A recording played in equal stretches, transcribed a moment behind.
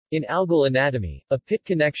In algal anatomy, a pit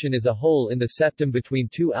connection is a hole in the septum between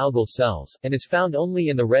two algal cells, and is found only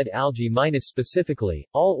in the red algae minus specifically,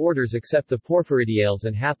 all orders except the porphyridiales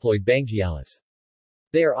and haploid Bangialis.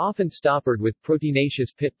 They are often stoppered with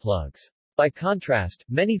proteinaceous pit plugs. By contrast,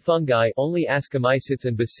 many fungi, only Ascomycetes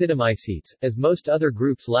and Basidiomycetes, as most other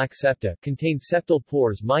groups lack septa, contain septal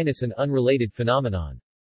pores minus an unrelated phenomenon.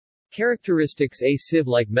 Characteristics: a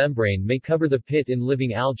sieve-like membrane may cover the pit in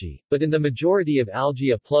living algae, but in the majority of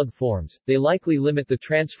algae a plug forms. They likely limit the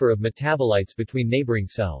transfer of metabolites between neighboring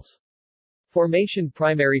cells. Formation: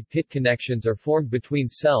 primary pit connections are formed between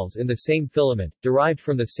cells in the same filament, derived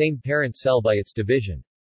from the same parent cell by its division.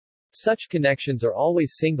 Such connections are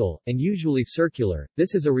always single, and usually circular.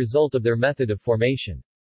 This is a result of their method of formation.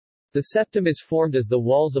 The septum is formed as the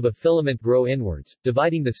walls of a filament grow inwards,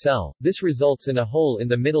 dividing the cell. This results in a hole in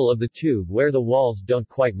the middle of the tube where the walls don't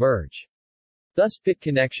quite merge. Thus pit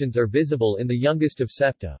connections are visible in the youngest of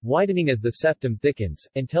septa, widening as the septum thickens,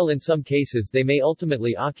 until in some cases they may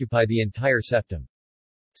ultimately occupy the entire septum.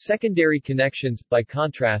 Secondary connections, by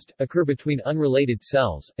contrast, occur between unrelated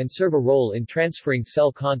cells, and serve a role in transferring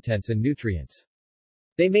cell contents and nutrients.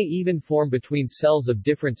 They may even form between cells of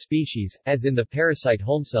different species, as in the parasite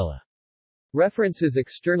Holmcella. References: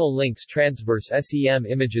 external links. Transverse SEM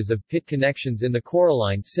images of pit connections in the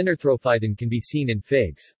coralline Synarthrophyton can be seen in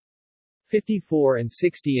Figs. 54 and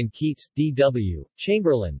 60 in Keats, D.W.,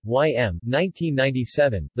 Chamberlain, Y.M.,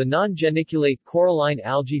 1997, The Non-Geniculate Coralline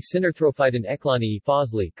Algae Synarthrophyton Eclanii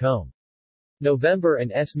Fosley, Com. November,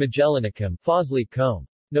 and S. Magellanicum, Fosley, Com.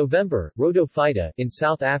 November, Rhodophyta, in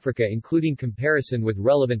South Africa, including comparison with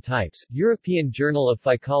relevant types. European Journal of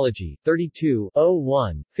Phycology, 32,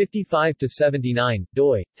 01, 55-79,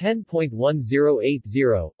 doi,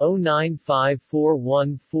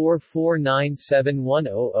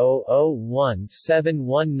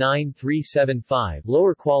 10.1080/09541449710001719375.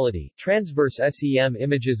 Lower quality, transverse SEM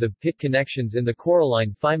images of pit connections in the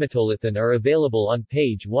coralline Phymatolithon are available on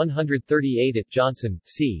page 138 at Johnson,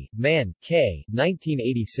 C., Mann, K.,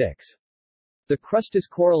 1986. The crustous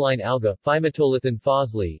coralline alga, Phymatolithon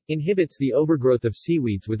fosley, inhibits the overgrowth of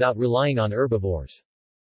seaweeds without relying on herbivores.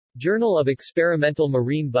 Journal of Experimental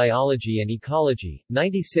Marine Biology and Ecology,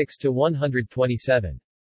 96-127.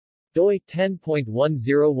 doi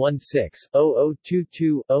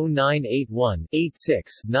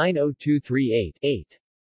 10.1016/0022-0981-86-90238-8.